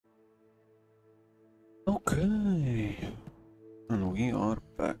Okay, and we are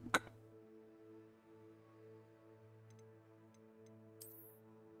back.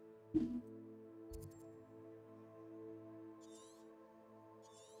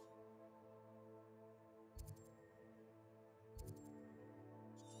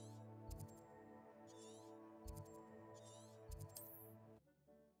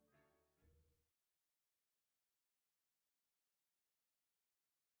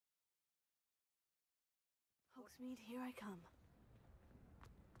 Hogsmeade, here I come.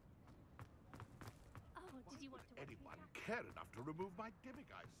 Oh, did you want to Anyone care enough to remove my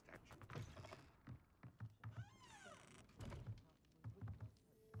Demiguise statue?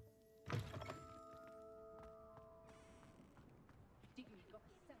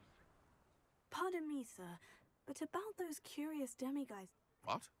 Pardon me, sir, but about those curious Demiguise...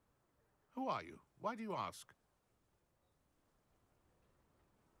 What? Who are you? Why do you ask?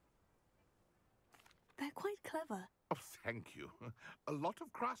 They're quite clever. Oh, thank you. A lot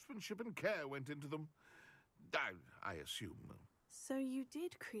of craftsmanship and care went into them. I assume. So you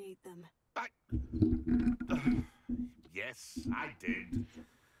did create them? Yes, I did.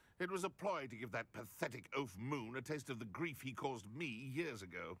 It was a ploy to give that pathetic oaf Moon a taste of the grief he caused me years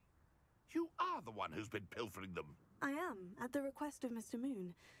ago. You are the one who's been pilfering them. I am, at the request of Mr.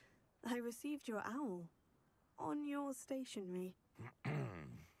 Moon. I received your owl on your stationery.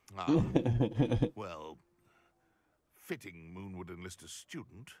 Ah, well, fitting Moon would enlist a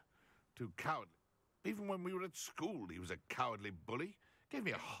student. Too cowardly. Even when we were at school, he was a cowardly bully. Gave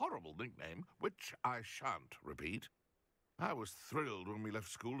me a horrible nickname, which I shan't repeat. I was thrilled when we left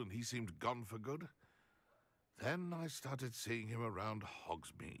school and he seemed gone for good. Then I started seeing him around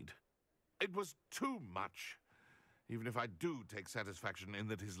Hogsmeade. It was too much. Even if I do take satisfaction in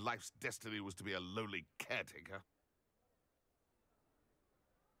that his life's destiny was to be a lowly caretaker.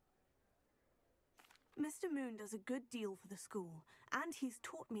 Mr. Moon does a good deal for the school, and he's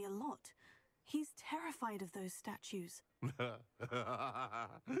taught me a lot. He's terrified of those statues.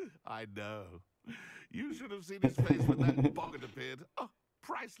 I know. You should have seen his face when that boggart appeared. Oh,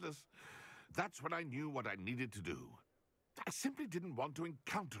 priceless. That's when I knew what I needed to do. I simply didn't want to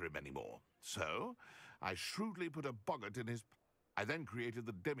encounter him anymore. So, I shrewdly put a boggart in his... I then created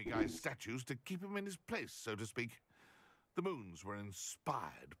the Demiguise statues to keep him in his place, so to speak. The moons were an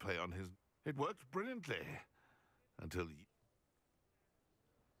inspired play on his... It worked brilliantly. Until...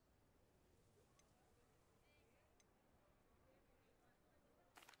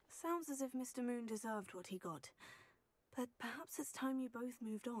 Sounds as if Mr. Moon deserved what he got. But perhaps it's time you both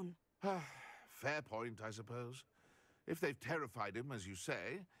moved on. Fair point, I suppose. If they've terrified him, as you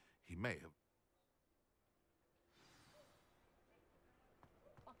say, he may have...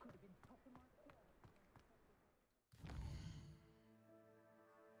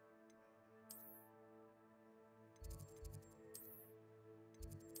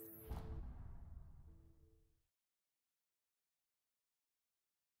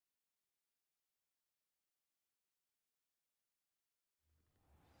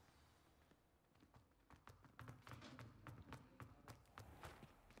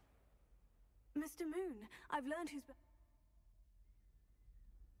 Mr. Moon, I've learned who's...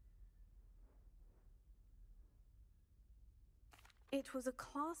 It was a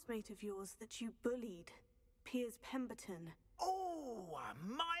classmate of yours that you bullied, Piers Pemberton. Oh, I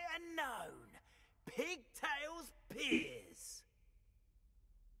might have known. Pigtails Piers.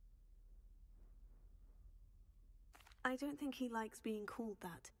 I don't think he likes being called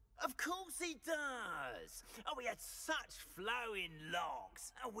that. Of course he does. Oh, we had such flowing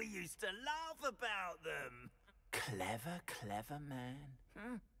locks, and we used to laugh about them. Clever, clever man.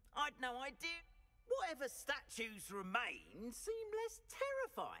 I'd no idea. Whatever statues remain seem less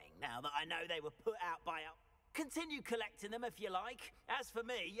terrifying now that I know they were put out by a... Continue collecting them if you like. As for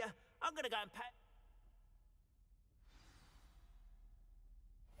me, I'm gonna go and pay...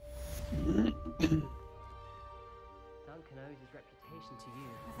 Duncan owes his reputation to you.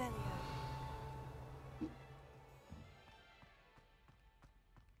 Revelio.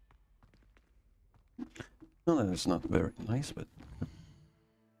 Well, that is not very nice, but